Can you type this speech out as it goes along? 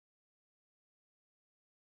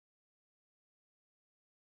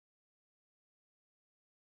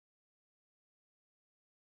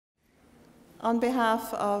On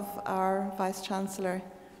behalf of our Vice-Chancellor,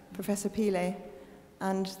 Professor Mphahlele,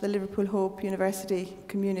 and the Liverpool Hope University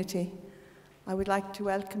community, I would like to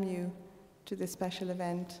welcome you to this special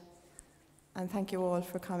event and thank you all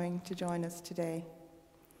for coming to join us today.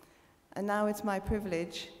 And now it's my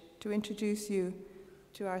privilege to introduce you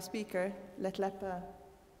to our speaker, Letlapa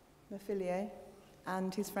Mphahlele,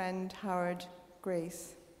 and his friend Howard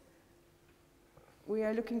Grace. We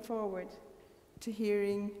are looking forward to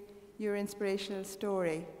hearing your inspirational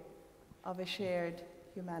story of a shared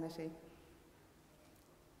humanity.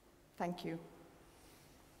 Thank you.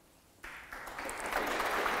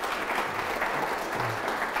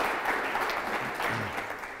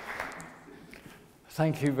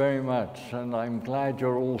 Thank you very much, and I'm glad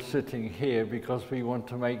you're all sitting here because we want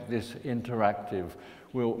to make this interactive.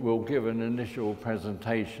 We'll give an initial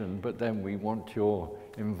presentation, but then we want your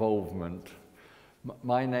involvement.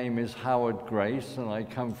 My name is Howard Grace, and I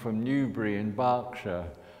come from Newbury in Berkshire,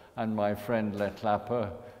 and my friend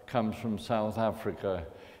Letlapa comes from South Africa.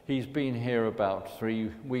 He's been here about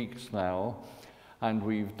 3 weeks now, and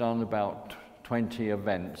we've done about 20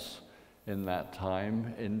 events in that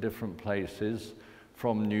time in different places.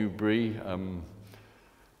 From Newbury,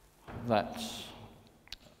 that's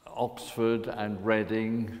Oxford and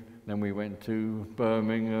Reading, then we went to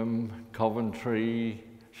Birmingham, Coventry,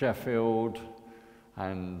 Sheffield,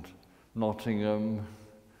 and Nottingham,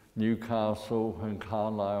 Newcastle and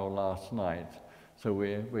Carlisle last night. So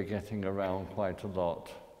we're getting around quite a lot.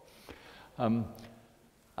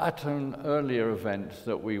 At an earlier event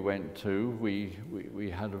that we went to, we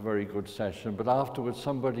had a very good session, but afterwards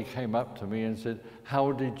somebody came up to me and said,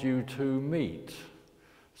 "How did you two meet?"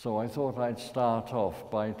 So I thought I'd start off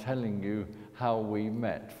by telling you how we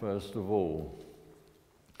met, first of all.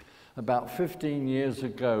 About 15 years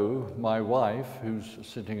ago, my wife, who's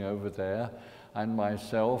sitting over there, and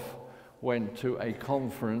myself went to a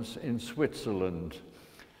conference in Switzerland,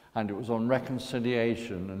 and it was on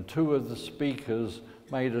reconciliation, and two of the speakers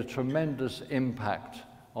made a tremendous impact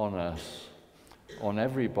on us, on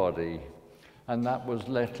everybody, and that was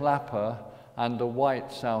Letlapa and a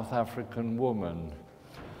white South African woman,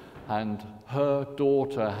 and her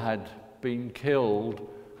daughter had been killed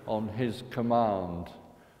on his command,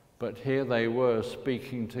 but here they were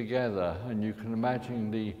speaking together, and you can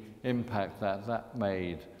imagine the impact that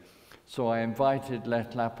made. So I invited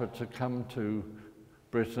Letlapa to come to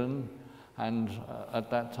Britain, and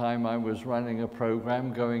at that time I was running a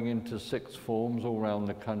program going into sixth forms all around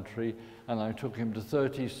the country, and I took him to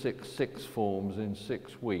 36 sixth forms in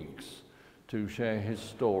 6 weeks to share his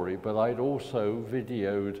story. But I'd also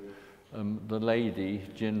videoed the lady,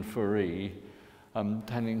 Jin Faree,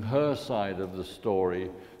 telling her side of the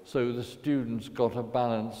story, so the students got a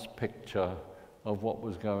balanced picture of what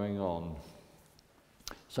was going on.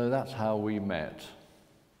 So that's how we met.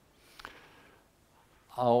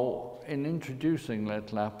 I'll, in introducing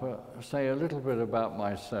Letlapa, say a little bit about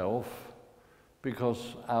myself,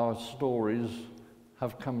 because our stories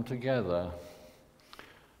have come together.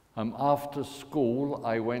 After school,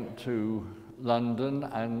 I went to London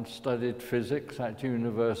and studied physics at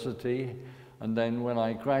university, and then when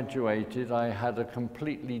I graduated, I had a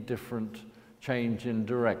completely different change in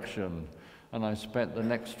direction, and I spent the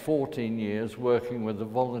next 14 years working with a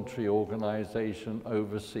voluntary organization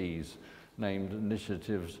overseas named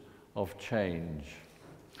Initiatives of Change.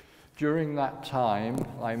 During that time,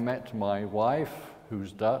 I met my wife,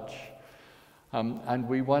 who's Dutch, and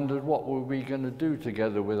we wondered what were we going to do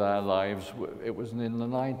together with our lives. It was in the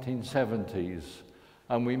 1970s,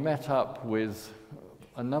 and we met up with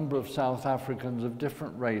a number of South Africans of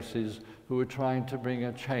different races who were trying to bring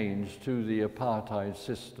a change to the apartheid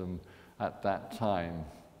system at that time.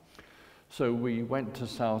 So we went to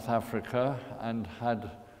South Africa and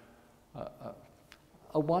had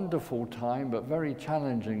a wonderful time, but very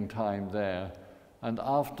challenging time there. And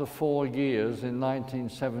after 4 years, in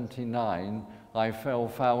 1979, I fell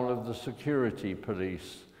foul of the security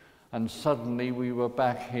police. And suddenly we were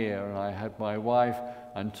back here, and I had my wife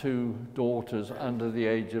and 2 daughters under the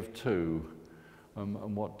age of 2.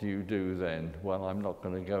 And what do you do then? Well, I'm not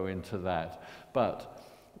going to go into that. But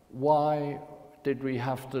why did we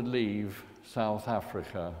have to leave South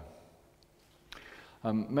Africa?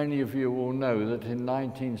 Many of you will know that in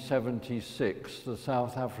 1976, the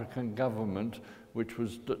South African government, which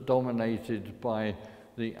was dominated by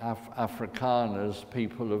the Afrikaners,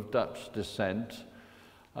 people of Dutch descent,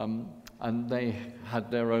 and they had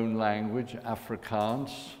their own language,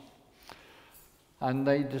 Afrikaans, and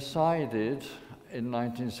they decided in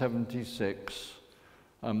 1976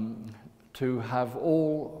 to have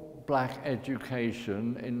all black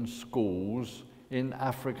education in schools in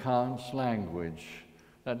Afrikaans language.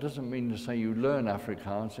 That doesn't mean to say you learn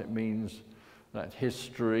Afrikaans, it means that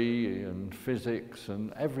history and physics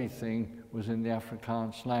and everything was in the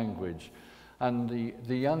Afrikaans language. And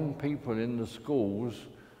the young people in the schools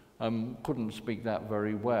couldn't speak that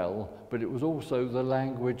very well, but it was also the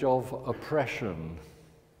language of oppression.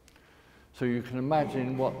 So you can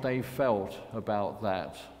imagine what they felt about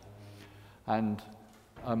that. And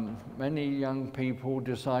many young people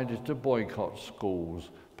decided to boycott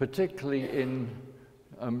schools, particularly in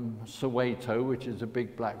Soweto, which is a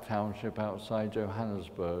big black township outside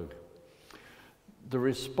Johannesburg. The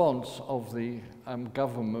response of the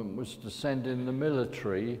government was to send in the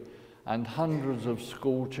military, and hundreds of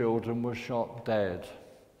school children were shot dead.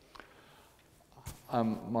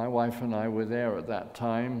 My wife and I were there at that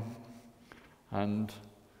time, and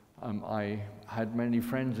I had many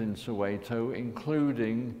friends in Soweto,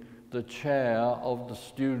 including the chair of the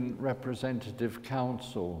Student Representative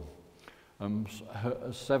Council, a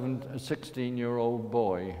 16-year-old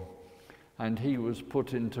boy, and he was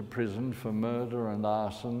put into prison for murder and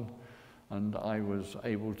arson, and I was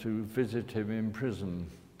able to visit him in prison.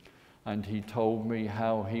 And he told me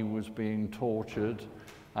how he was being tortured,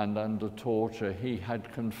 and under torture he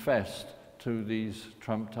had confessed to these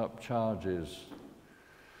trumped-up charges.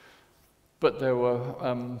 But there were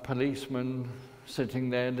policemen sitting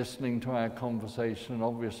there listening to our conversation.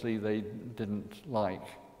 Obviously they didn't like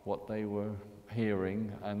what they were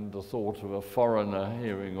hearing, and the thought of a foreigner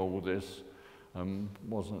hearing all this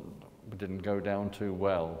didn't go down too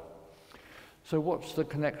well. So what's the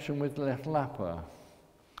connection with Letlapa?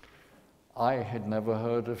 I had never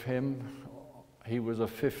heard of him. He was a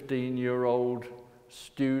 15-year-old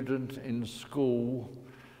student in school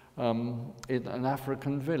in an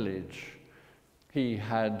African village. He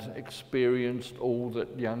had experienced all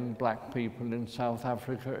that young black people in South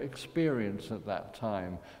Africa experienced at that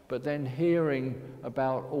time. But then hearing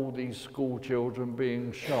about all these school children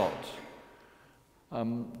being shot,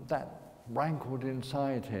 that rankled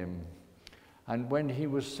inside him. And when he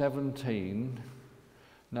was 17,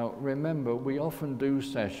 now remember, we often do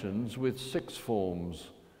sessions with sixth forms,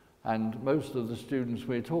 and most of the students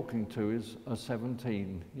we're talking to are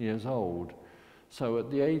 17 years old. So at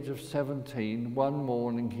the age of 17, one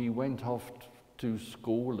morning he went off to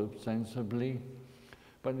school ostensibly,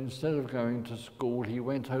 but instead of going to school, he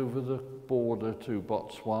went over the border to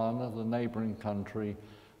Botswana, the neighboring country,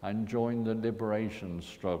 and joined the liberation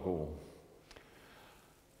struggle.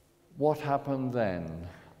 What happened then?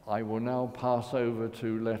 I will now pass over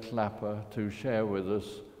to Letlapa to share with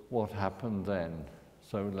us what happened then.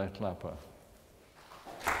 So Letlapa.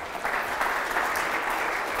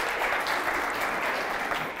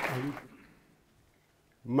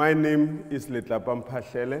 My name is Letlapa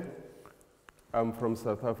Mphahlele. I'm from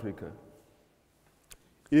South Africa.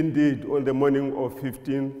 Indeed, on the morning of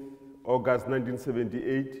 15 August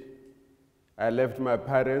 1978, I left my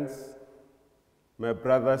parents, my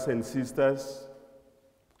brothers and sisters,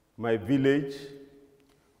 my village,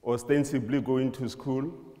 ostensibly going to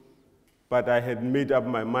school, but I had made up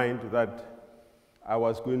my mind that I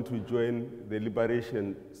was going to join the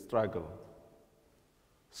liberation struggle.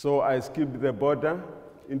 So I skipped the border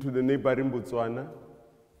into the neighboring Botswana.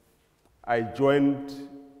 I joined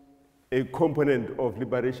a component of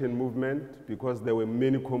liberation movement because there were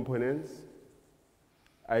many components.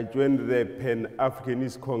 I joined the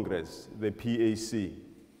Pan-Africanist Congress, the PAC.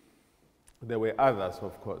 There were others,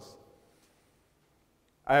 of course.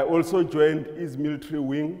 I also joined its military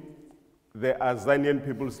wing, the Azanian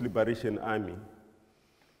People's Liberation Army.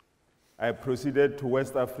 I proceeded to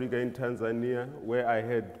West Africa in Tanzania, where I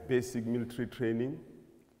had basic military training.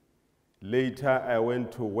 Later, I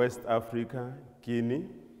went to West Africa, Guinea,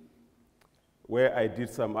 where I did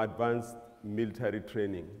some advanced military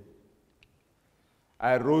training.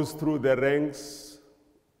 I rose through the ranks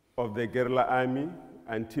of the guerrilla army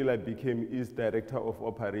until I became its director of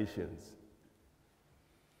operations.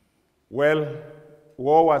 Well,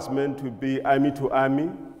 war was meant to be army to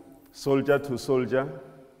army, soldier to soldier,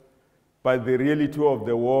 but the reality of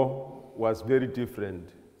the war was very different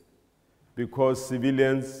because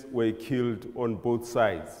civilians were killed on both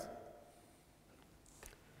sides.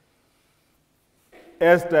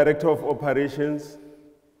 As director of operations,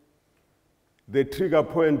 the trigger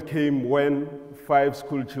point came when 5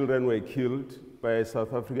 school children were killed by a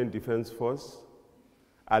South African Defence Force,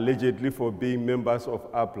 allegedly for being members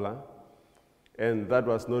of APLA, and that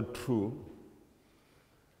was not true.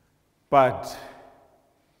 But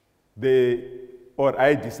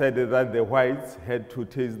I decided that the whites had to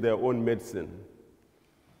taste their own medicine.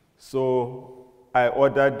 So I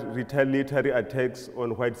ordered retaliatory attacks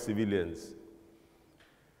on white civilians.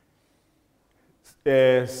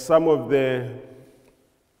 some of the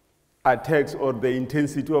attacks or the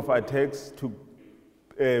intensity of attacks took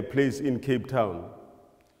place in Cape Town.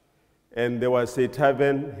 And there was a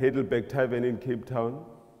tavern, Heidelberg Tavern in Cape Town,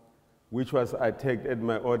 which was attacked at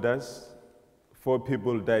my orders. 4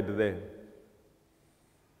 people died there.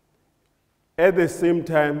 At the same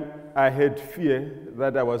time, I had fear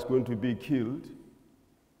that I was going to be killed,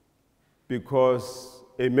 because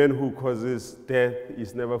a man who causes death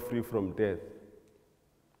is never free from death.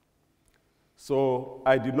 So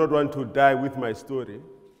I did not want to die with my story.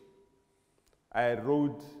 I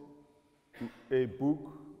wrote a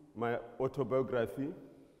book, my autobiography,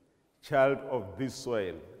 Child of This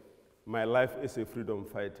Soil, My Life as a Freedom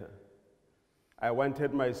Fighter. I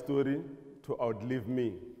wanted my story to outlive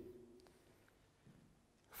me.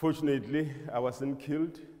 Fortunately, I wasn't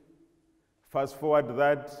killed. Fast forward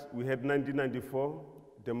that, we had 1994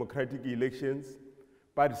 democratic elections,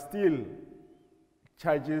 but still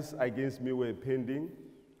charges against me were pending.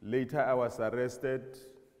 Later, I was arrested,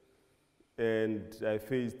 and I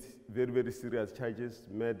faced very, very serious charges: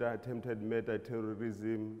 murder, attempted murder,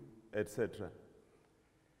 terrorism, etc.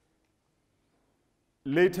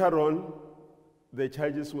 Later on, the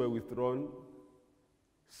charges were withdrawn,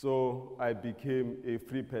 so I became a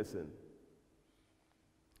free person.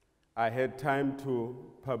 I had time to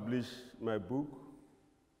publish my book,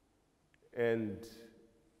 and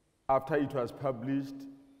after it was published,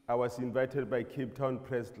 I was invited by Cape Town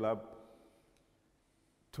Press Club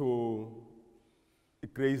to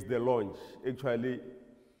grace the launch. Actually,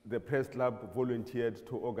 the press club volunteered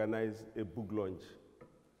to organize a book launch.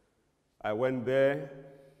 I went there.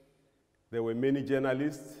 There were many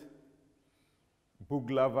journalists, book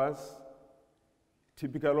lovers.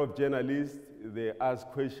 Typical of journalists, they ask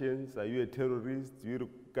questions: are you a terrorist? Do you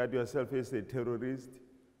regard yourself as a terrorist?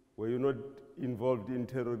 Were you not involved in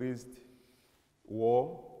terrorist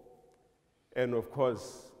war? And of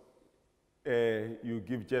course, you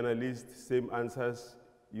give journalists same answers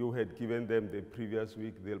you had given them the previous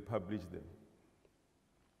week. They'll publish them.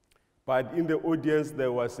 But in the audience,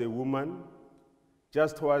 there was a woman,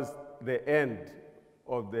 just towards the end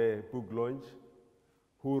of the book launch,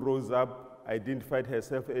 who rose up, identified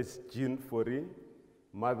herself as Jean Fourie,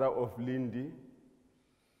 mother of Lindy,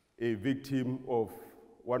 a victim of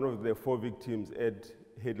one of the 4 victims at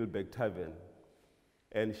Heidelberg Tavern.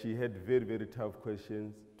 And she had very, very tough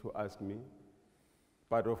questions to ask me.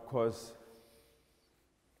 But of course,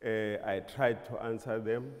 I tried to answer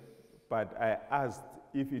them, but I asked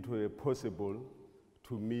if it were possible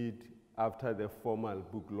to meet after the formal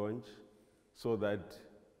book launch so that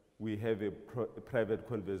we have a private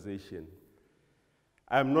conversation.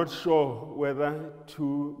 I'm not sure whether a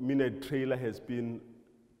 2-minute trailer has been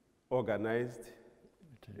organized.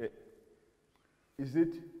 Is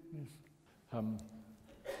it? Yes.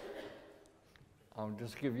 I'll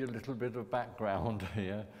just give you a little bit of background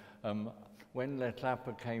here. When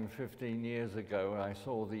Letlapa came 15 years ago, I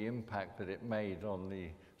saw the impact that it made on the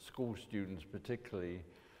school students particularly,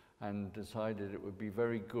 and decided it would be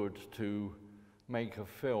very good to make a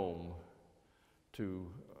film to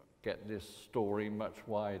get this story much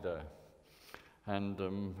wider.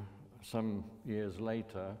 And some years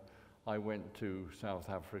later, I went to South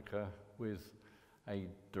Africa with a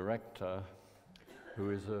director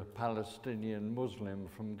who is a Palestinian Muslim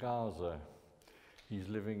from Gaza. He's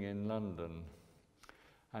living in London.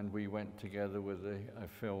 And we went together with a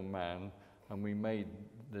film man, and we made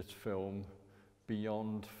this film,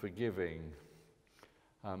 Beyond Forgiving.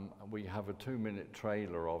 We have a 2-minute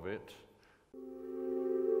trailer of it.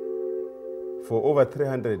 For over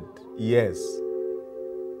 300 years,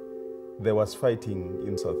 there was fighting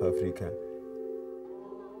in South Africa.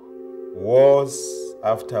 Wars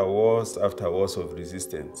after wars after wars of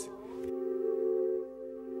resistance.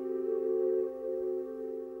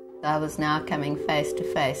 I was now coming face to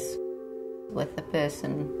face with the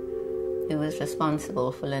person who was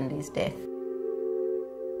responsible for Lindy's death.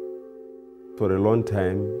 For a long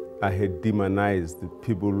time, I had demonized the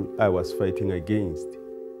people I was fighting against.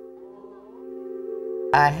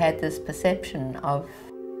 I had this perception of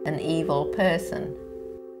an evil person.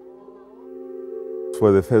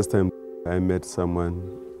 For the first time, I met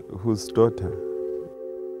someone whose daughter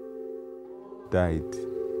died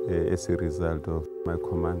as a result of my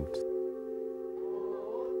command.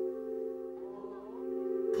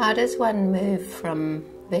 How does one move from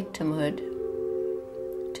victimhood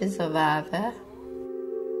to survivor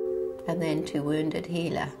and then to wounded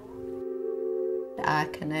healer? I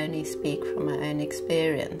can only speak from my own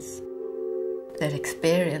experience. That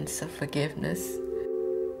experience of forgiveness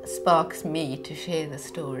sparks me to share the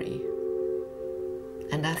story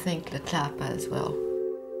And I think Letlapa as well.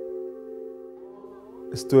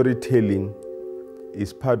 Storytelling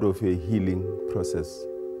is part of a healing process.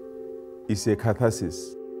 It's a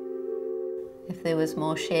catharsis. If there was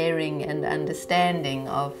more sharing and understanding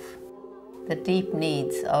of the deep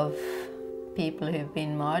needs of people who've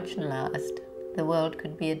been marginalized, the world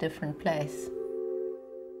could be a different place.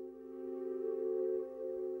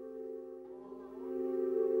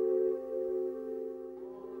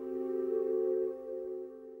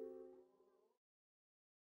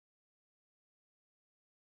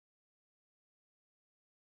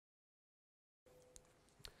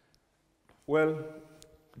 Well,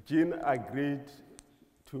 Jean agreed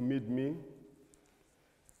to meet me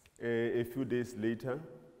a few days later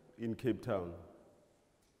in Cape Town.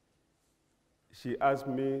 She asked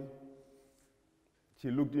me,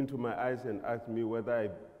 she looked into my eyes and asked me whether I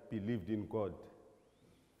believed in God.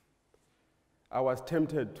 I was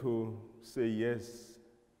tempted to say yes,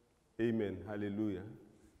 amen, hallelujah.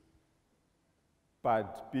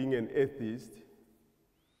 But being an atheist,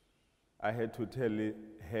 I had to tell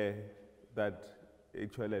her that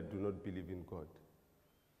actually I do not believe in God.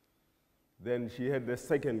 Then she had the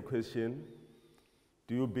second question,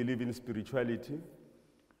 do you believe in spirituality?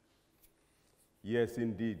 Yes,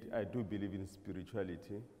 indeed, I do believe in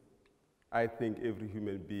spirituality. I think every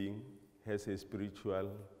human being has a spiritual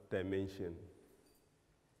dimension.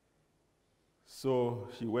 So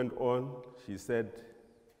she went on, she said,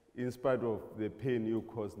 in spite of the pain you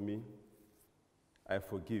caused me, I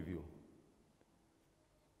forgive you.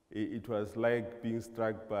 It was like being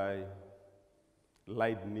struck by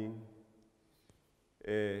lightning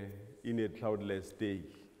in a cloudless day.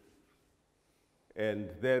 And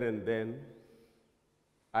there and then,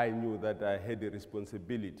 I knew that I had a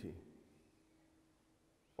responsibility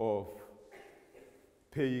of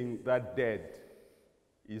paying that debt.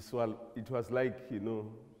 It was like, you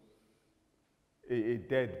know, a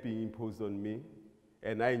debt being imposed on me,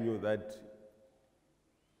 and I knew that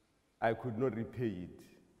I could not repay it,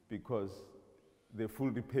 because the full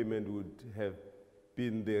repayment would have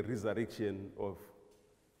been the resurrection of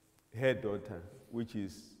her daughter, which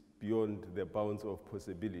is beyond the bounds of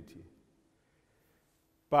possibility.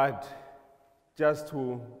 But just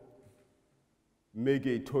to make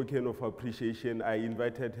a token of appreciation, I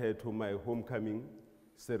invited her to my homecoming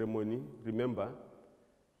ceremony. Remember,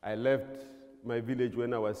 I left my village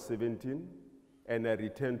when I was 17, and I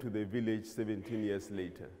returned to the village 17 years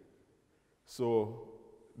later. So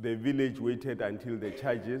the village waited until the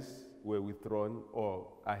charges were withdrawn, or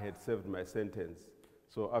I had served my sentence.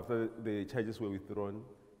 So after the charges were withdrawn,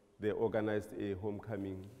 they organized a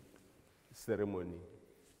homecoming ceremony.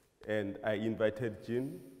 And I invited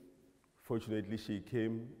Jean. Fortunately, she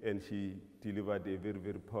came and she delivered a very,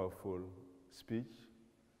 very powerful speech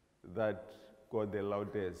that got the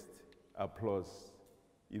loudest applause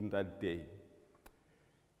in that day.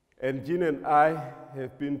 And Jean and I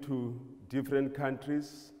have been to different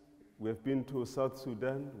countries. We have been to South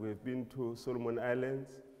Sudan, we have been to Solomon Islands,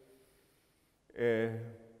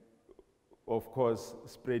 of course,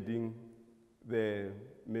 spreading the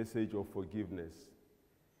message of forgiveness.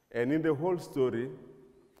 And in the whole story,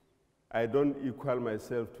 I don't equal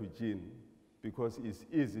myself to Jean, because it's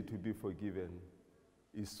easy to be forgiven.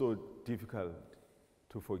 It's so difficult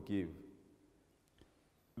to forgive.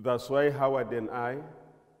 That's why Howard and I,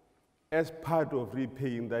 as part of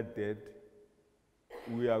repaying that debt,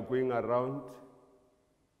 we are going around.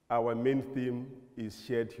 Our main theme is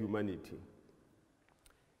shared humanity.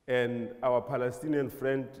 And our Palestinian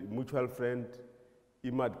friend, mutual friend,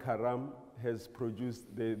 Imad Karam, has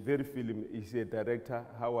produced the very film. He's a director.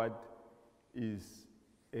 Howard is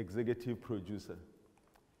executive producer.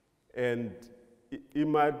 And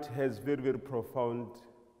Imad has very, very profound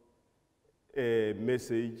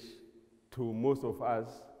message to most of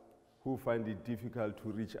us who find it difficult to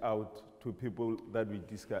reach out to people that we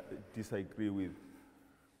disagree with.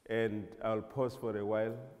 And I'll pause for a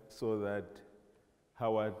while so that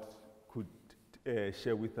Howard could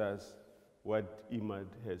share with us what Imad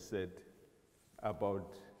has said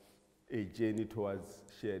about a journey towards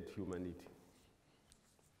shared humanity.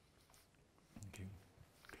 Thank you.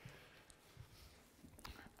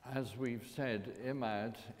 As we've said,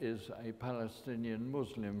 Imad is a Palestinian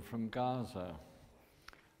Muslim from Gaza.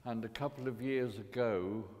 And a couple of years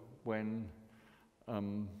ago, when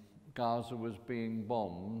Gaza was being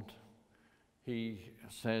bombed, he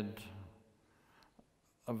said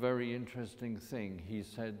a very interesting thing. He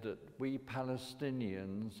said that we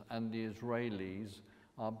Palestinians and the Israelis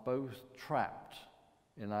are both trapped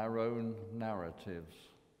in our own narratives.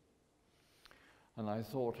 And I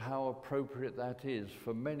thought how appropriate that is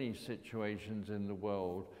for many situations in the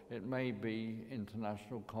world. It may be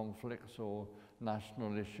international conflicts or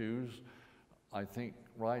national issues. I think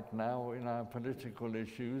right now in our political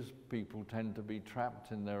issues, people tend to be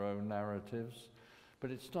trapped in their own narratives.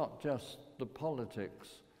 But it's not just the politics.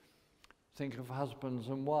 Think of husbands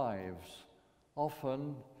and wives.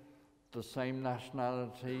 Often the same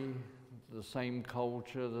nationality, the same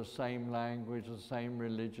culture, the same language, the same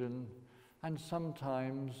religion, and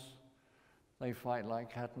sometimes they fight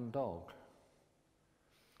like cat and dog.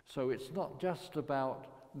 So it's not just about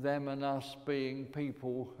them and us being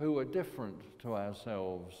people who are different to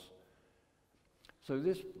ourselves. So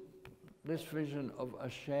this vision of a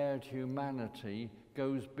shared humanity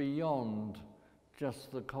goes beyond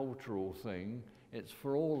just the cultural thing. It's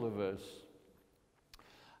for all of us.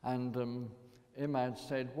 And Imad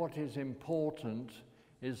said what is important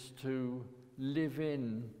is to live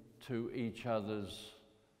in to each other's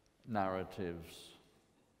narratives.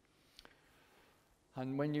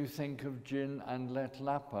 And when you think of Jin and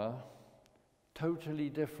Letlapa, totally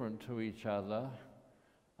different to each other,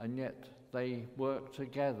 and yet they work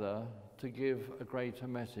together to give a greater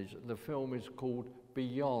message. The film is called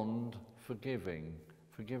Beyond Forgiving.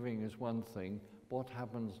 Forgiving is one thing. What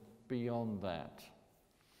happens beyond that?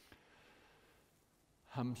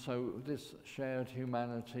 So this shared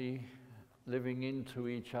humanity, living into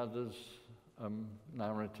each other's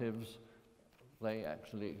narratives, they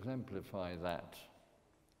actually exemplify that.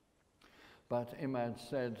 But Imad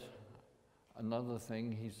said another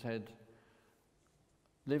thing. He said,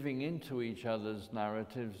 living into each other's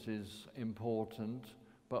narratives is important,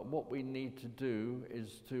 but what we need to do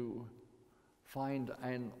is to find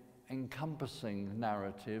an encompassing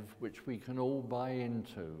narrative which we can all buy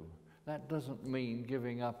into. That doesn't mean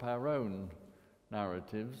giving up our own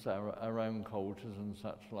narratives, our own cultures and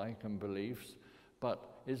such like and beliefs,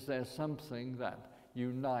 but is there something that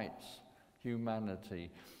unites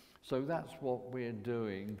humanity? So that's what we're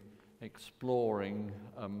doing, exploring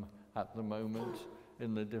at the moment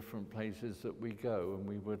in the different places that we go, and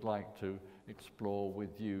we would like to explore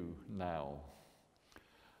with you now.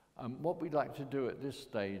 What we'd like to do at this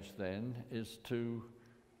stage then is to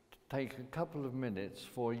take a couple of minutes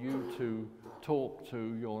for you to talk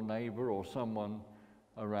to your neighbour or someone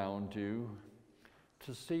around you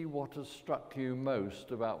to see what has struck you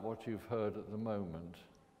most about what you've heard at the moment.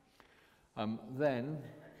 Then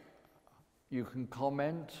you can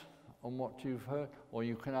comment on what you've heard, or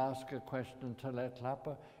you can ask a question to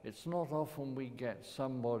Letlapa. It's not often we get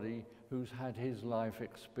somebody who's had his life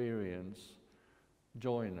experience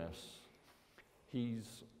join us.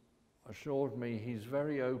 He's assured me he's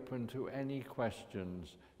very open to any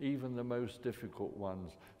questions, even the most difficult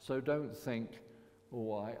ones. So don't think,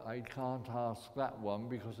 oh, I can't ask that one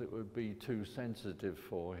because it would be too sensitive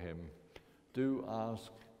for him. Do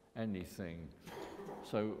ask anything.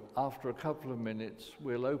 So after a couple of minutes,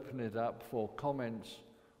 we'll open it up for comments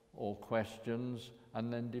or questions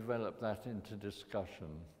and then develop that into discussion.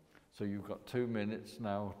 So you've got 2 minutes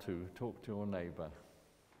now to talk to your neighbour.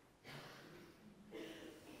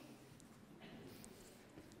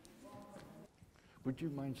 Would you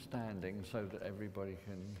mind standing so that everybody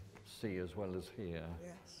can see as well as hear?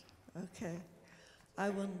 Yes. Okay. I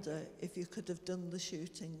wonder if you could have done the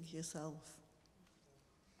shooting yourself.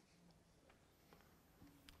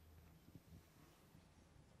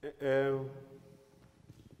 There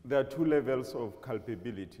are two levels of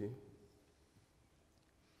culpability.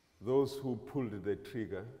 Those who pulled the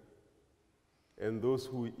trigger and those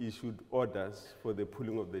who issued orders for the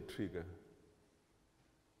pulling of the trigger.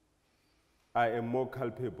 I am more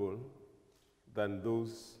culpable than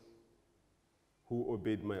those who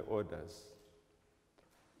obeyed my orders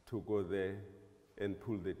to go there and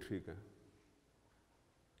pull the trigger.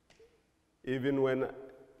 Even when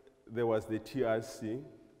there was the TRC,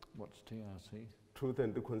 what's TRC? Truth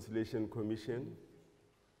and Reconciliation Commission,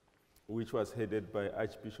 which was headed by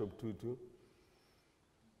Archbishop Tutu,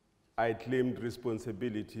 I claimed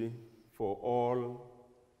responsibility for all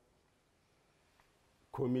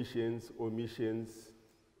commissions, omissions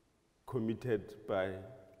committed by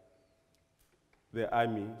the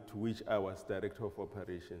army to which I was Director of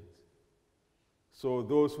Operations. So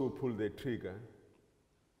those who pull the trigger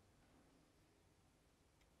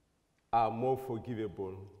are more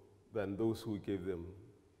forgivable than those who gave them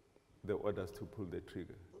the orders to pull the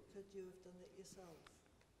trigger. But could you have done it yourself?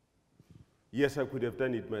 Yes, I could have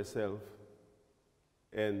done it myself,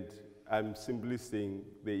 and I'm simply saying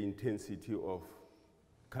the intensity of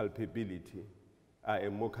culpability. I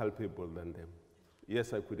am more culpable than them.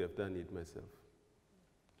 Yes, I could have done it myself.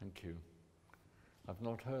 Thank you. I've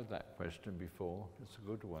not heard that question before. It's a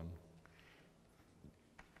good one.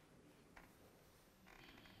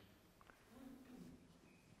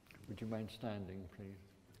 Would you mind standing,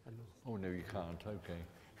 please? Oh, no, you can't.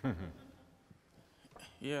 Okay.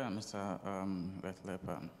 Yeah, Mr.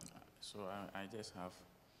 Letlapa. So I just have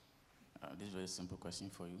this very simple question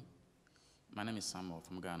for you. My name is Samuel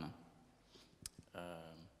from Ghana.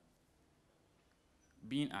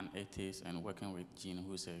 Being an atheist and working with Jean,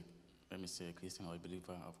 who is a, let me say, a Christian or a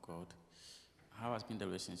believer of God, how has been the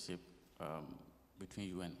relationship between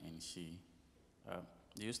you and she?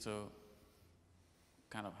 Do you still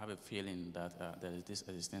kind of have a feeling that there is this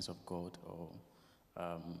existence of God, or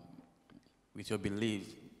with your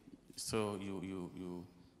belief, so you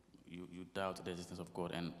doubt the existence of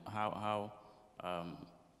God, and how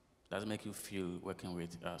does it make you feel working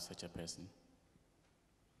with such a person?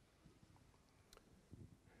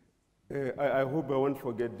 I hope I won't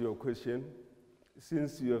forget your question.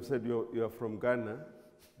 Since you have said you are from Ghana,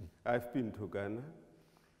 I've been to Ghana,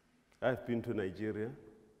 I've been to Nigeria,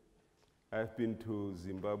 I've been to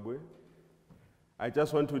Zimbabwe. I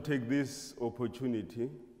just want to take this opportunity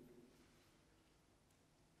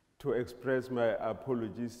to express my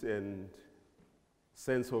apologies and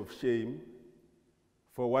sense of shame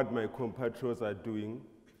for what my compatriots are doing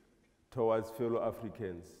towards fellow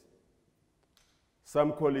Africans.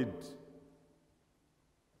 Some call it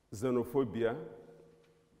xenophobia,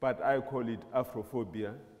 but I call it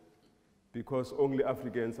Afrophobia, because only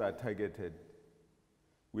Africans are targeted.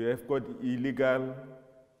 We have got illegal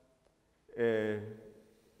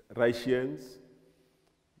Russians,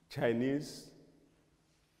 Chinese,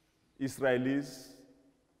 Israelis,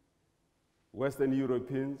 Western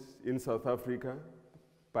Europeans in South Africa,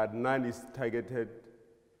 but none is targeted.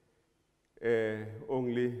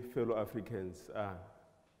 Only fellow Africans are.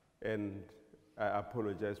 And I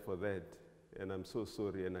apologize for that, and I'm so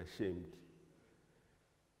sorry and ashamed.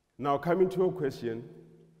 Now, coming to your question,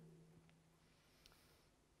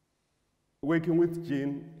 working with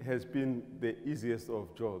Jean has been the easiest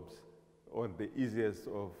of jobs, or the easiest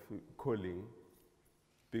of calling,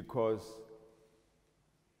 because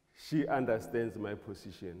she understands my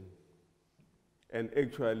position. And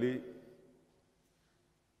actually,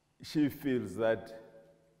 she feels that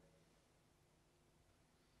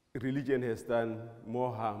religion has done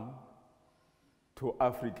more harm to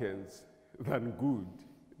Africans than good.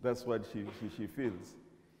 That's what she feels.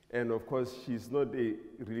 And of course, she's not a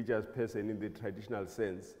religious person in the traditional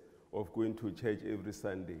sense of going to church every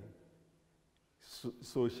Sunday.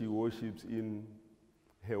 So she worships in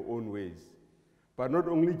her own ways. But not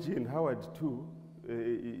only Jean, Howard too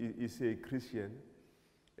is a Christian.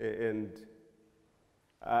 And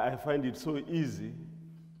I find it so easy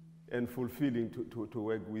and fulfilling to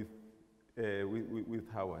work with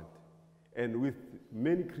Howard. And with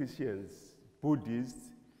many Christians,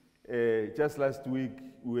 Buddhists. Just last week,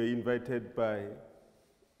 we were invited by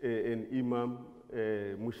an Imam,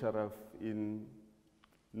 Musharraf, in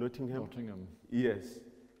Nottingham. Nottingham. Yes.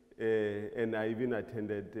 And I even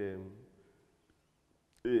attended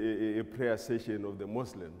a prayer session of the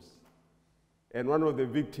Muslims. And one of the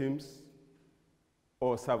victims,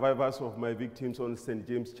 or survivors of my victims on St.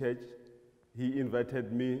 James Church, he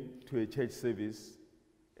invited me to a church service,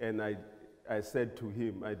 and I said to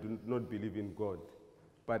him, I do not believe in God,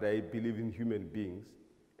 but I believe in human beings,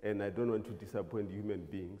 and I don't want to disappoint human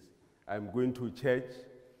beings. I'm going to church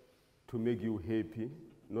to make you happy,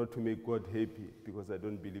 not to make God happy, because I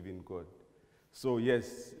don't believe in God. So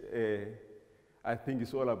yes, I think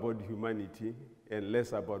it's all about humanity and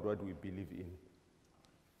less about what we believe in.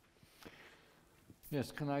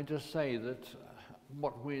 Yes, can I just say that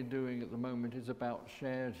what we're doing at the moment is about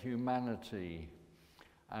shared humanity,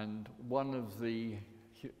 and one of the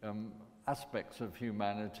aspects of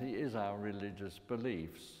humanity is our religious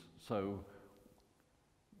beliefs. So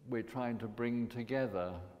we're trying to bring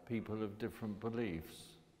together people of different beliefs.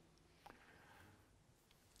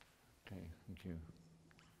 Okay, thank you.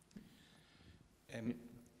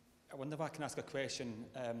 I wonder if I can ask a question.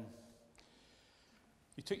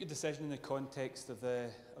 You took your decision in the context of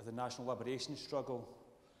the national liberation struggle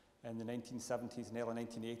in the 1970s and early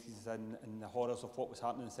 1980s and the horrors of what was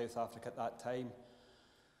happening in South Africa at that time.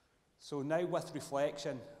 So now, with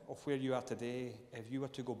reflection of where you are today, if you were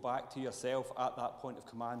to go back to yourself at that point of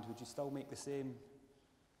command, would you still make the same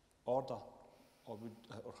order, or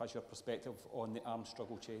has your perspective on the armed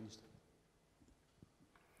struggle changed?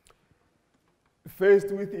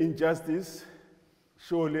 Faced with injustice,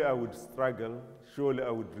 surely I would struggle, surely I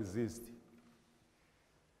would resist.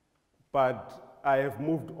 But I have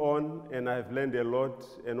moved on and I have learned a lot,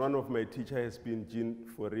 and one of my teachers has been Jean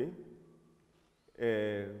Fourie.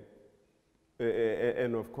 And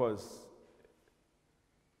of course,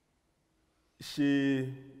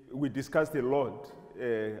 we discussed a lot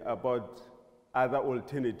about other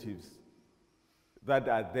alternatives that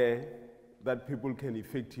are there that people can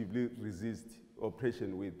effectively resist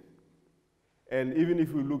oppression with. And even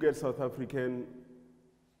if we look at South African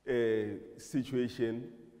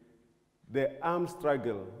situation, the armed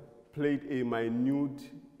struggle played a minute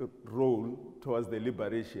role towards the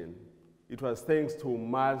liberation. It was thanks to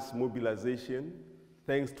mass mobilization,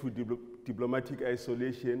 thanks to diplomatic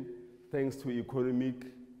isolation, thanks to economic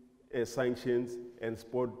sanctions and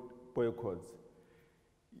sport boycotts.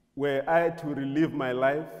 Were I to relive my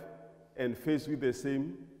life and face with the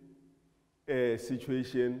same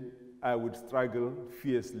situation, I would struggle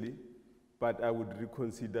fiercely, but I would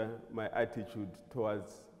reconsider my attitude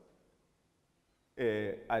towards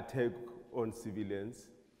attack on civilians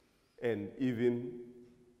and even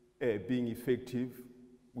being effective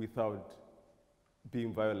without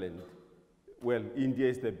being violent. Well, India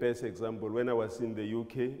is the best example. When I was in the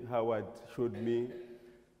UK, Howard showed me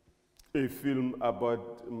a film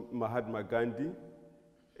about Mahatma Gandhi,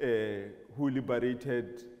 who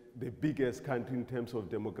liberated the biggest country in terms of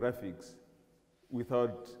demographics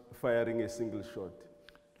without firing a single shot.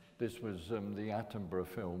 This was the Attenborough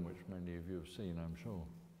film, which many of you have seen, I'm sure.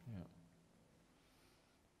 Yeah.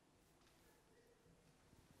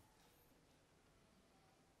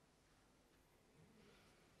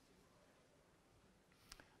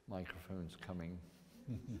 Microphone's coming.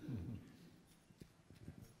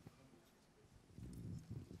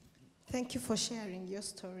 Thank you for sharing your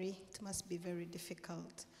story. It must be very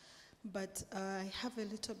difficult. But I have a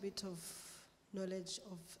little bit of knowledge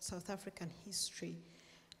of South African history.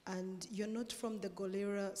 And you're not from the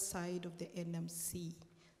Golera side of the NMC.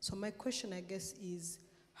 So my question, I guess, is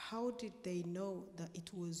how did they know that it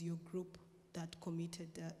was your group that committed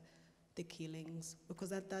the killings?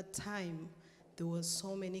 Because at that time, there were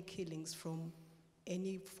so many killings from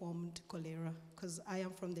any formed Golera. Because I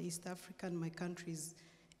am from the East Africa, and my country is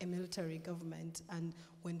a military government. And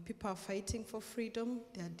when people are fighting for freedom,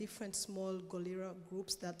 there are different small Golera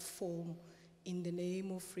groups that form in the name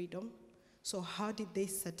of freedom. So how did they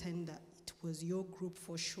certain that it was your group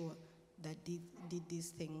for sure that did these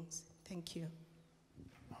things? Thank you.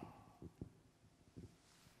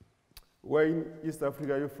 Where in East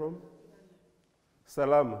Africa are you from?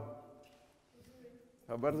 Salama.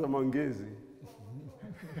 Habari za maongezi.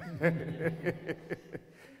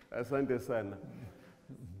 Asante sana.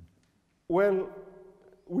 Well,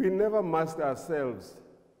 we never masked ourselves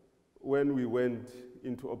when we went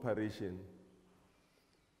into operation.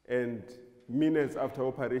 And minutes after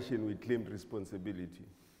operation, we claimed responsibility.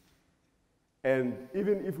 And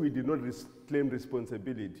even if we did not claim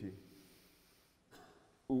responsibility,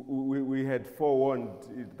 we had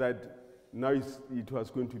forewarned that now it was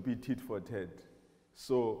going to be tit for tat.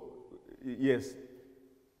 So, yes,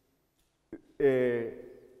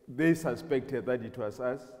 they suspected that it was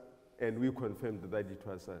us, and we confirmed that it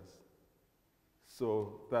was us.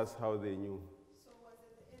 So that's how they knew. So was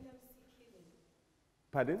it the NMC killing?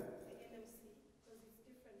 Pardon? The NMC, because it's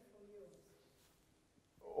different from yours.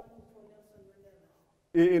 One for Nelson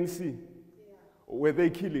Mandela. ANC? Yeah. Were they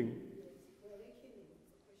killing? Yes. Were they killing? It's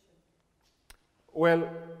a question. Well,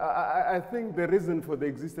 I think the reason for the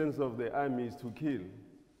existence of the army is to kill.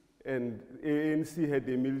 And ANC had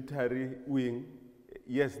a military wing.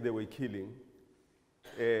 Yes, they were killing.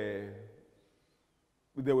 They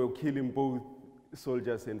were killing both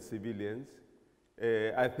soldiers and civilians.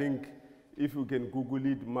 I think if you can Google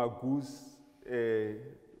it, Magoose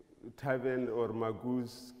Tavern or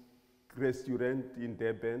Magoose Restaurant in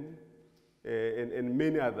Durban, and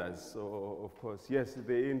many others. So, of course, yes,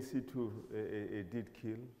 the ANC too did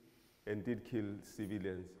kill and did kill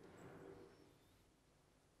civilians.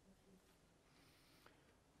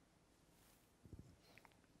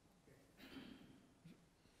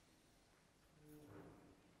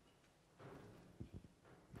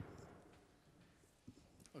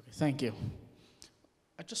 Okay, thank you.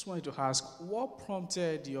 I just wanted to ask, what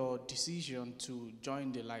prompted your decision to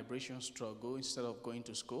join the liberation struggle instead of going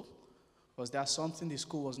to school? Was there something the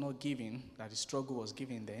school was not giving that the struggle was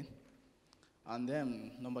giving then? And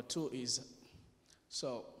then number two is,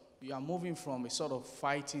 so you are moving from a sort of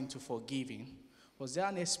fighting to forgiving. Was there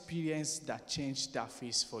an experience that changed that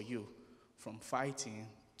phase for you from fighting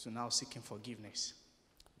to now seeking forgiveness?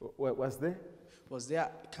 What was there? Was there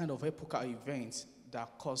kind of epochal event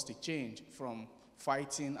that caused the change from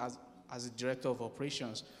fighting as a director of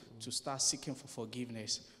operations to start seeking for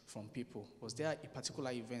forgiveness from people? Was there a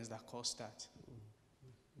particular event that caused that?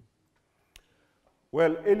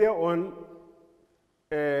 Well, earlier on,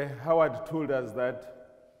 Howard told us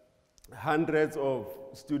that hundreds of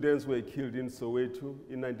students were killed in Soweto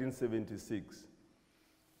in 1976.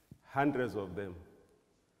 Hundreds of them.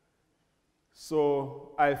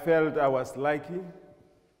 So I felt I was lucky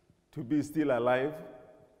to be still alive,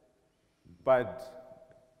 but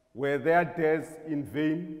were their deaths in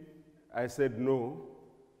vain? I said no.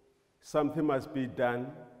 Something must be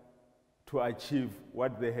done to achieve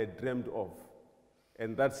what they had dreamed of,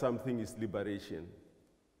 and that something is liberation.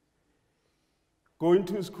 Going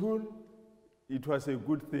to school, it was a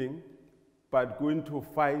good thing, but going to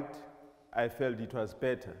fight, I felt it was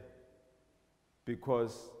better,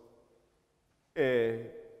 because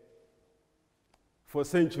for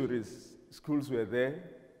centuries, schools were there,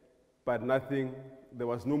 but there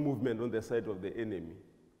was no movement on the side of the enemy.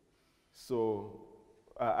 So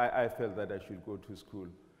I felt that I should go to school.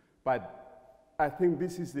 But I think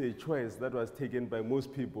this is a choice that was taken by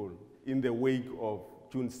most people in the wake of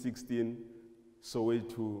June 16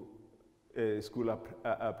 Soweto school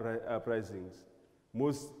uprisings.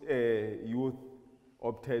 Most youth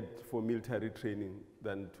opted for military training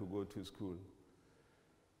than to go to school.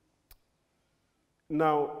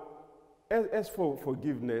 Now, as for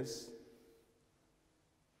forgiveness,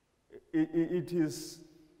 it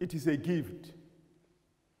is a gift.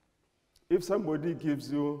 If somebody gives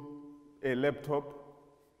you a laptop,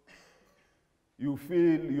 you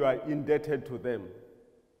feel you are indebted to them.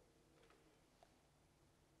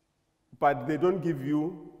 But they don't give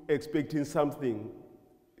you expecting something,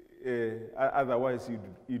 otherwise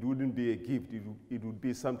it wouldn't be a gift, it would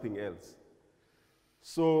be something else.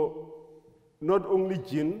 So not only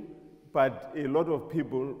Jean, but a lot of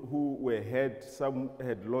people who were hurt, some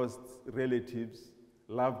had lost relatives,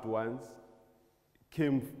 loved ones,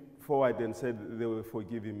 came forward and said they were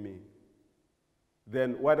forgiving me.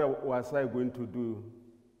 Then what was I going to do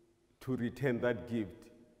to return that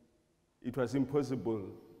gift? It was impossible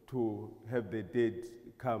to have the dead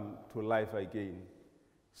come to life again.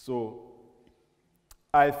 So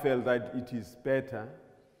I felt that it is better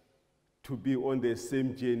to be on the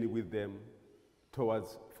same journey with them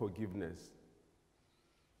towards forgiveness.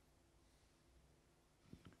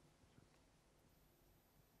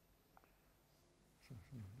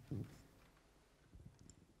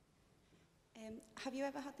 Have you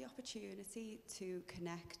ever had the opportunity to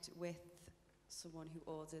connect with someone who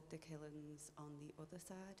ordered the killings on the other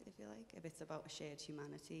side, if you like? If it's about a shared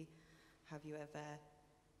humanity, have you ever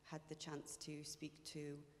had the chance to speak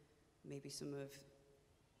to maybe some of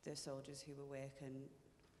the soldiers who were working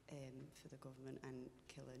for the government and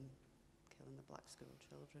killing the black school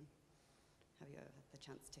children? Have you ever had the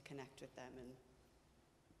chance to connect with them and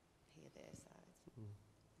hear their sides? Mm.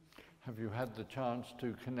 Have you had the chance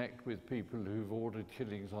to connect with people who've ordered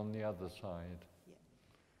killings on the other side? Yeah.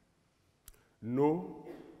 No.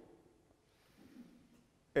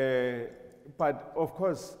 But of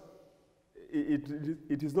course,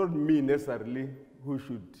 it is not me necessarily who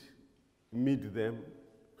should meet them,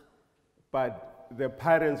 but the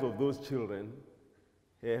parents of those children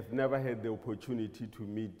have never had the opportunity to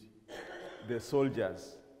meet the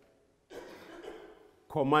soldiers,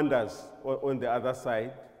 commanders on the other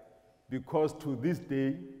side, because to this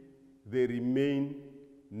day, they remain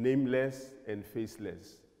nameless and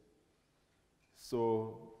faceless.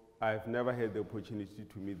 So I've never had the opportunity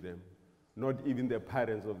to meet them, not even the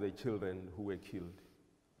parents of the children who were killed.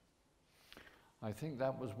 I think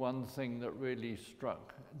that was one thing that really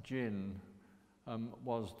struck Jin,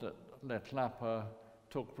 was that Letlapa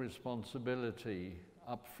took responsibility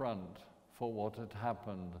up front for what had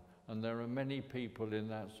happened. And there are many people in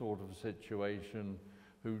that sort of situation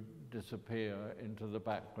who disappear into the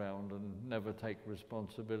background and never take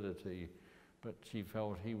responsibility. But she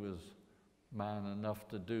felt he was man enough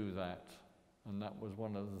to do that. And that was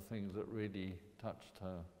one of the things that really touched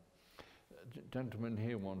her. Gentleman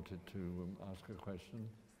here wanted to ask a question.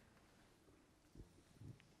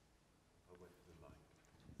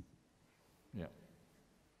 Yeah.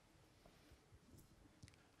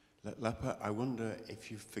 Letlapa, I wonder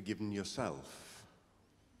if you've forgiven yourself.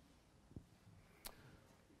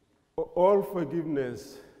 All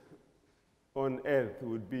forgiveness on earth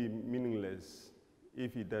would be meaningless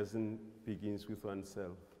if it doesn't begin with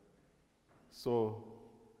oneself. So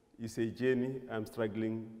it's a journey. I'm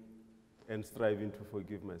struggling and striving to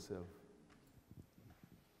forgive myself.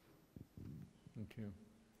 Thank you.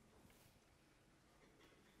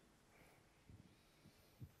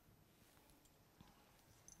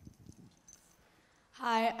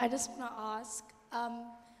 Hi, I just want to ask,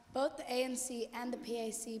 both the ANC and the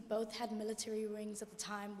PAC both had military wings at the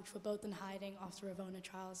time, which were both in hiding after Rivonia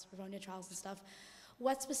trials and stuff.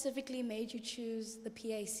 what specifically made you choose the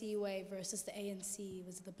PAC way versus the ANC?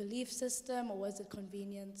 Was it the belief system, or was it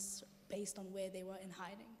convenience based on where they were in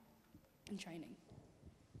hiding and training?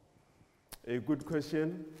 A good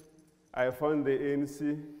question. I found the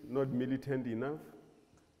ANC not militant enough,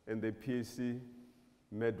 and the PAC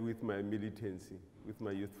met with my militancy, with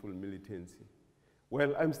my youthful militancy.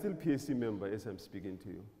 Well, I'm still PAC member as I'm speaking to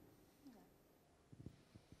you.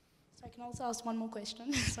 So I can also ask one more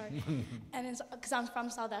question, sorry. And because I'm from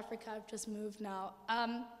South Africa, I've just moved now.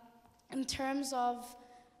 In terms of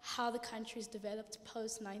how the country's developed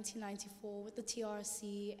post-1994 with the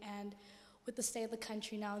TRC and with the state of the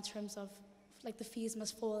country now in terms of like the fees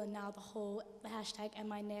must fall, and now the hashtag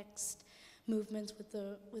 #AmINext movement with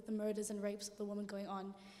the murders and rapes of the women going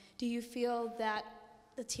on. Do you feel that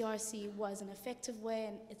the TRC was an effective way,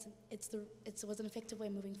 and it was an effective way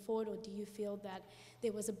moving forward, or do you feel that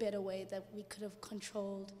there was a better way that we could have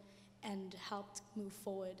controlled and helped move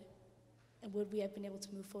forward? And would we have been able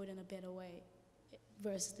to move forward in a better way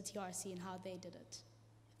versus the TRC and how they did it,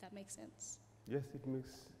 if that makes sense? Yes, it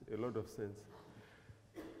makes a lot of sense.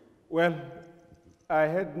 Well, I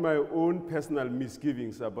had my own personal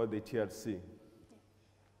misgivings about the TRC,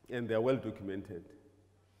 and they're well documented.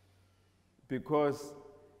 Because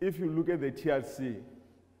if you look at the TRC,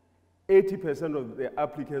 80% of the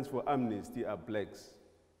applicants for amnesty are blacks.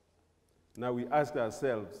 Now we ask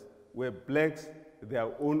ourselves, were blacks their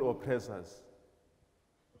own oppressors?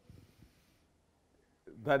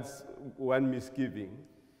 That's one misgiving.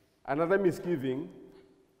 Another misgiving,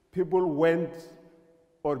 people went,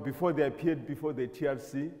 or before they appeared before the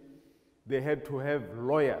TRC, they had to have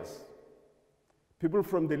lawyers. People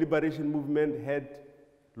from the liberation movement had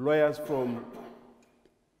lawyers from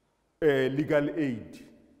legal aid,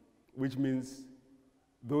 which means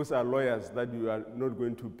those are lawyers that you are not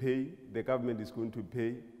going to pay, the government is going to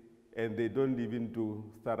pay, and they don't even do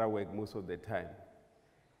thorough work most of the time.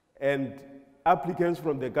 And applicants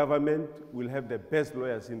from the government will have the best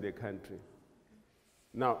lawyers in the country.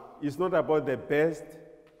 Now, it's not about the best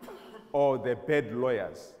or the bad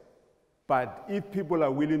lawyers, but if people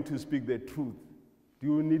are willing to speak the truth, do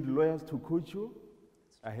you need lawyers to coach you?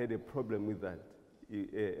 I had a problem with that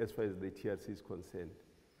as far as the TRC is concerned.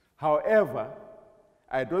 However,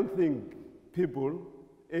 I don't think people,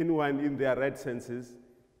 anyone in their right senses,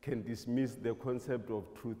 can dismiss the concept of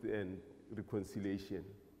truth and reconciliation.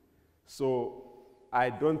 So I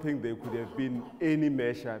don't think there could have been any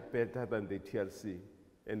measure better than the TRC.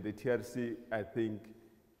 And the TRC, I think,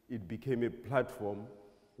 it became a platform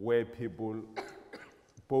where people,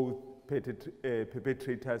 both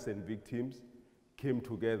perpetrators and victims, came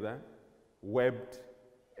together, wept,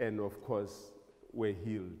 and of course, were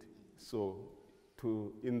healed. So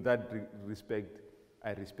in that respect,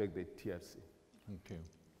 I respect the TRC. Thank you.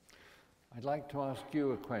 I'd like to ask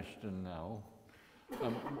you a question now.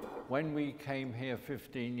 When we came here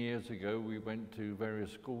 15 years ago, we went to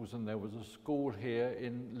various schools, and there was a school here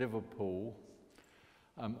in Liverpool,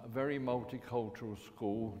 a very multicultural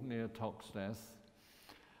school near Toxteth,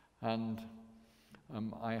 and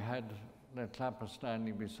I had Letlapa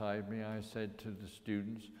standing beside me. I said to the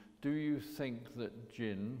students, do you think that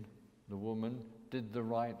Jin, the woman, did the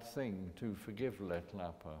right thing to forgive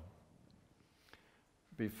Letlapa?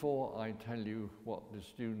 Before I tell you what the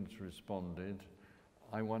students responded,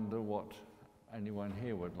 I wonder what anyone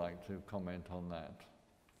here would like to comment on that.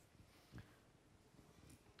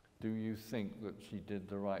 Do you think that she did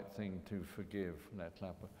the right thing to forgive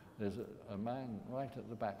Letlapa? There's a man right at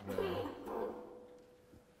the back there.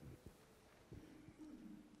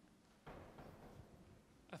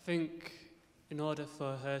 I think in order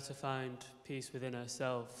for her to find peace within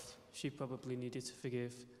herself, she probably needed to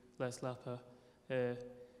forgive Letlapa,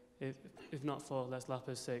 if not for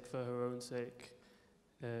Letlapa's sake, for her own sake,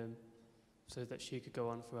 so that she could go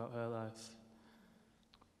on throughout her life.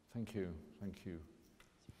 Thank you, thank you.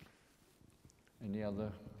 Any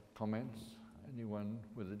other comments? Anyone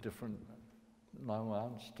with a different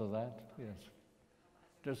nuance to that? Yes.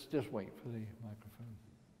 Just wait for the microphone.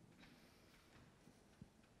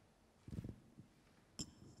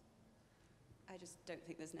 I just don't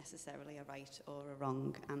think there's necessarily a right or a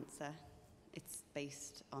wrong answer. It's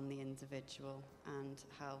based on the individual and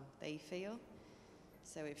how they feel.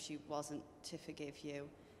 So if she wasn't to forgive you,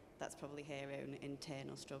 that's probably her own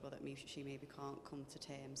internal struggle that she maybe can't come to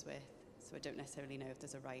terms with. So I don't necessarily know if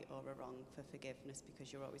there's a right or a wrong for forgiveness,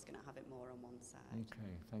 because you're always going to have it more on one side.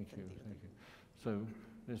 Okay, thank you, thank you. So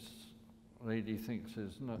this lady thinks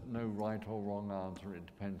there's no right or wrong answer, it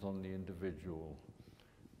depends on the individual.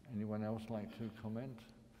 Anyone else like to comment?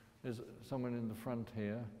 There's someone in the front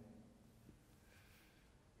here.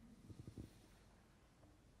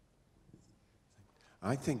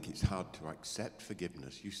 I think it's hard to accept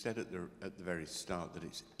forgiveness. You said at the very start that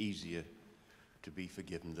it's easier to be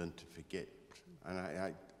forgiven than to forget.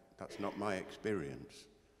 And that's not my experience,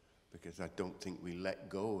 because I don't think we let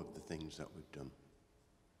go of the things that we've done.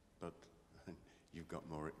 But you've got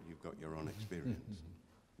your own experience.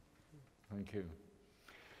 Thank you.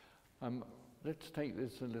 Let's take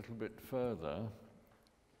this a little bit further.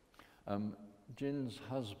 Jin's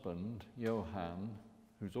husband, Johan,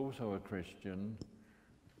 who's also a Christian,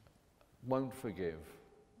 won't forgive,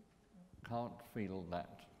 can't feel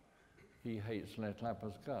that. He hates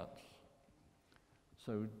Letlapa's guts.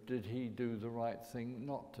 So did he do the right thing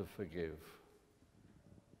not to forgive?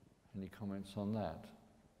 Any comments on that?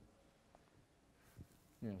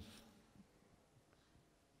 Yes.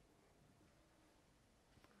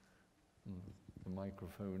 The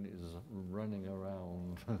microphone is running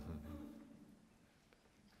around.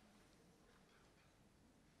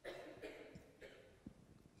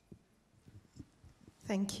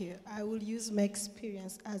 Thank you. I will use my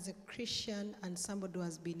experience as a Christian and somebody who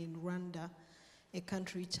has been in Rwanda, a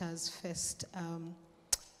country which has faced,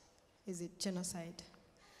 genocide.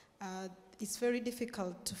 It's very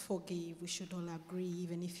difficult to forgive. We should all agree,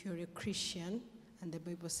 even if you're a Christian, and the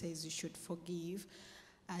Bible says you should forgive.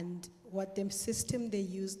 And what the system they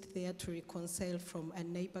used there to reconcile, from a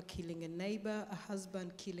neighbor killing a neighbor, a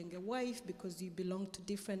husband killing a wife because you belong to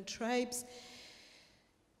different tribes.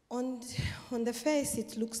 On the face,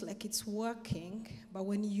 it looks like it's working, but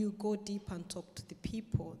when you go deep and talk to the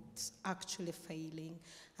people, it's actually failing.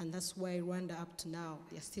 And that's why Rwanda, up to now,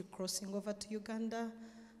 they're still crossing over to Uganda,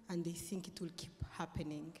 and they think it will keep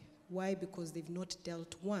happening. Why? Because they've not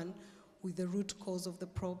dealt, one, with the root cause of the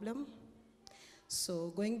problem. So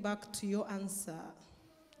going back to your answer,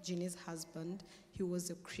 Ginny's husband, he was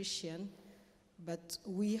a Christian, but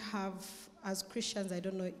we have, as Christians, I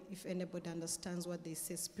don't know if anybody understands what they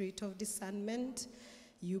say, spirit of discernment.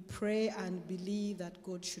 You pray and believe that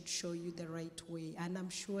God should show you the right way. And I'm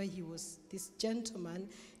sure this gentleman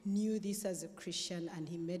knew this as a Christian, and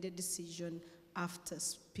he made a decision after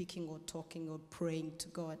speaking or talking or praying to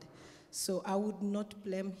God. So I would not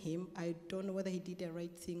blame him. I don't know whether he did the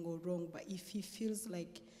right thing or wrong, but if he feels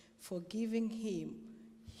like forgiving him,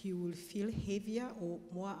 he will feel heavier or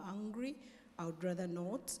more angry, I would rather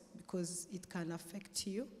not, because it can affect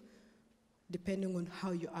you depending on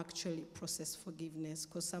how you actually process forgiveness.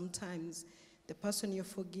 Because sometimes the person you're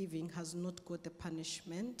forgiving has not got the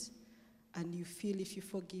punishment, and you feel if you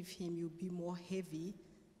forgive him, you'll be more heavy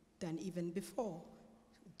than even before.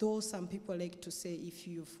 Though some people like to say if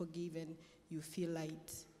you're forgiven, you feel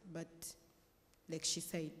light. But like she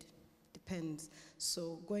said, depends.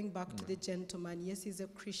 So going back to the gentleman, yes, he's a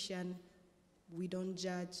Christian. We don't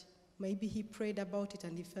judge. Maybe he prayed about it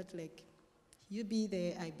and he felt like, you be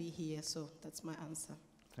there, I be here. So that's my answer.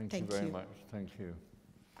 Thank you very much. Thank you.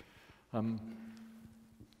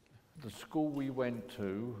 The school we went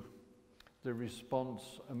to, the response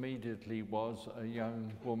immediately was a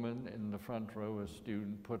young woman in the front row, a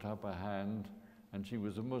student, put up a hand, and she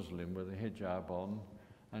was a Muslim with a hijab on,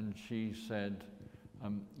 and she said,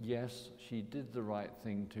 yes, she did the right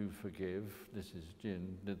thing to forgive. This is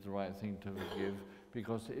Jin, did the right thing to forgive,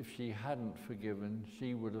 because if she hadn't forgiven,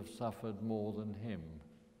 she would have suffered more than him.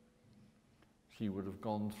 She would have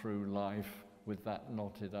gone through life with that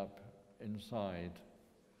knotted up inside.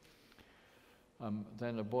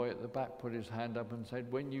 Then a boy at the back put his hand up and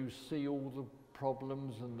said, when you see all the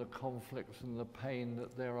problems and the conflicts and the pain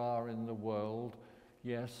that there are in the world,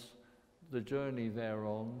 yes, the journey they're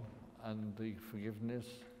on and the forgiveness,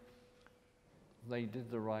 they did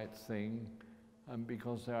the right thing, and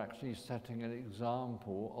because they're actually setting an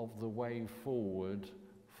example of the way forward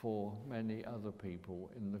for many other people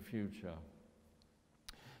in the future.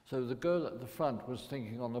 So the girl at the front was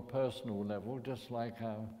thinking on a personal level, just like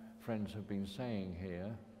our friends have been saying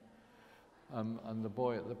here, and the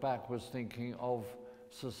boy at the back was thinking of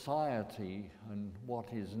society and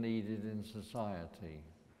what is needed in society.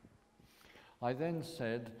 I then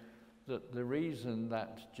said that the reason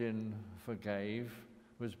that Jin forgave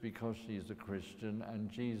was because she's a Christian,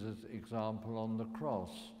 and Jesus' example on the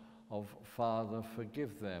cross of Father,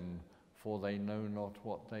 forgive them, for they know not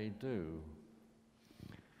what they do.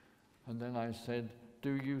 And then I said,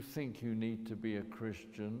 do you think you need to be a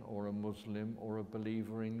Christian or a Muslim or a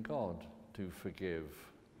believer in God to forgive?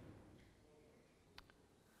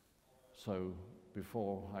 So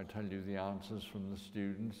before I tell you the answers from the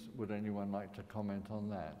students, would anyone like to comment on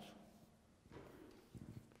that?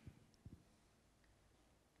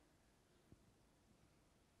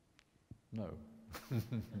 No.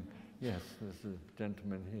 Yes, there's a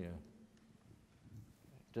gentleman here.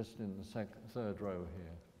 just in the third row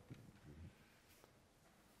here.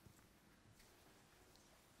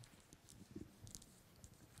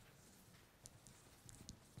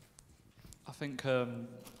 I think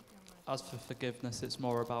as for forgiveness, it's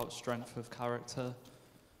more about strength of character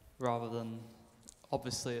rather than,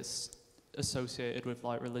 obviously it's associated with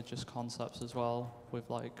like religious concepts as well, with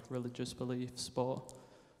like religious beliefs, but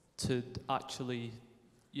to actually,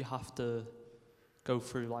 you have to go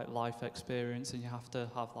through like life experience and you have to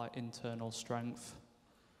have like internal strength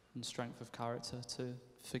and strength of character to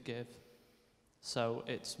forgive. So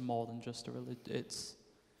it's more than just a religion,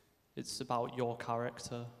 it's about your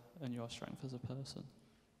character and your strength as a person.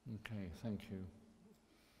 Okay, thank you.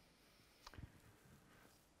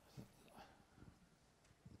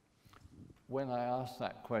 When I asked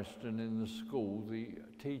that question in the school, the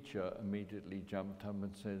teacher immediately jumped up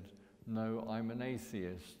and said, "No, I'm an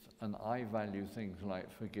atheist and I value things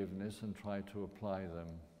like forgiveness and try to apply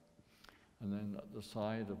them." And then at the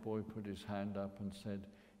side, a boy put his hand up and said,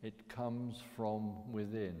 "It comes from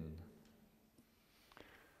within."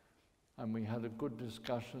 And we had a good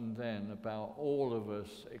discussion then about all of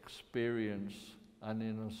us experience an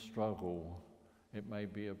inner struggle. It may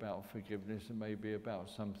be about forgiveness, it may be about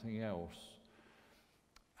something else.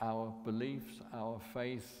 Our beliefs, our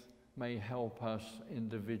faith may help us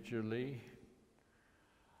individually,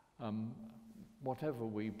 whatever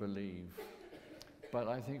we believe. But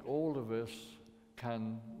I think all of us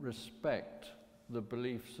can respect the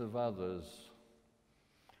beliefs of others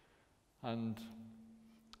and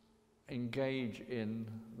engage in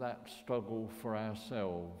that struggle for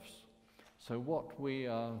ourselves. So what we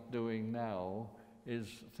are doing now is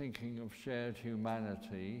thinking of shared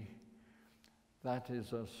humanity. That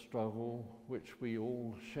is a struggle which we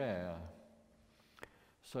all share.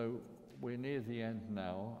 So we're near the end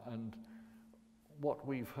now, and what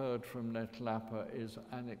we've heard from Letlapa is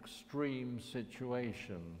an extreme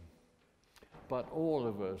situation. But all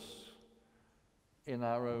of us, in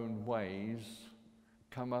our own ways,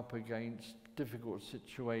 come up against difficult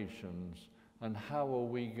situations, and how are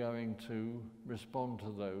we going to respond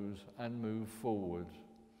to those and move forward?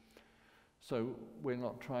 So we're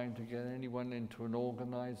not trying to get anyone into an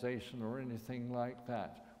organization or anything like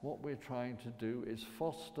that. What we're trying to do is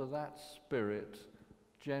foster that spirit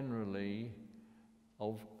generally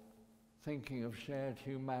of thinking of shared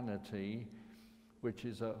humanity, which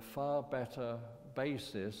is a far better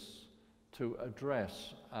basis to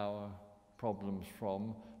address our problems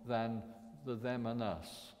from than the them and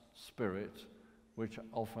us spirit, which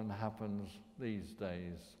often happens these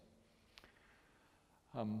days.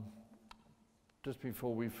 Just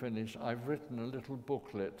before we finish, I've written a little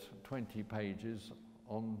booklet, 20 pages,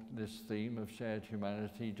 on this theme of shared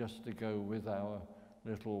humanity, just to go with our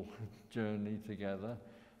little journey together.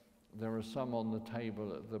 There are some on the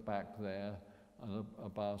table at the back there, and a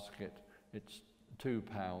basket. It's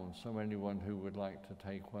 £2, so anyone who would like to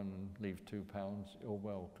take one and leave £2, you're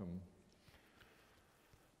welcome.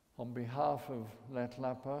 On behalf of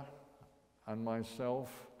Letlapa and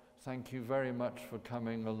myself, thank you very much for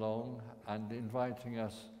coming along and inviting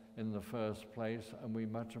us in the first place, and we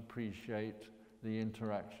much appreciate the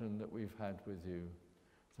interaction that we've had with you.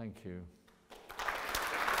 Thank you.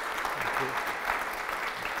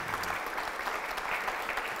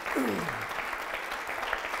 Thank you.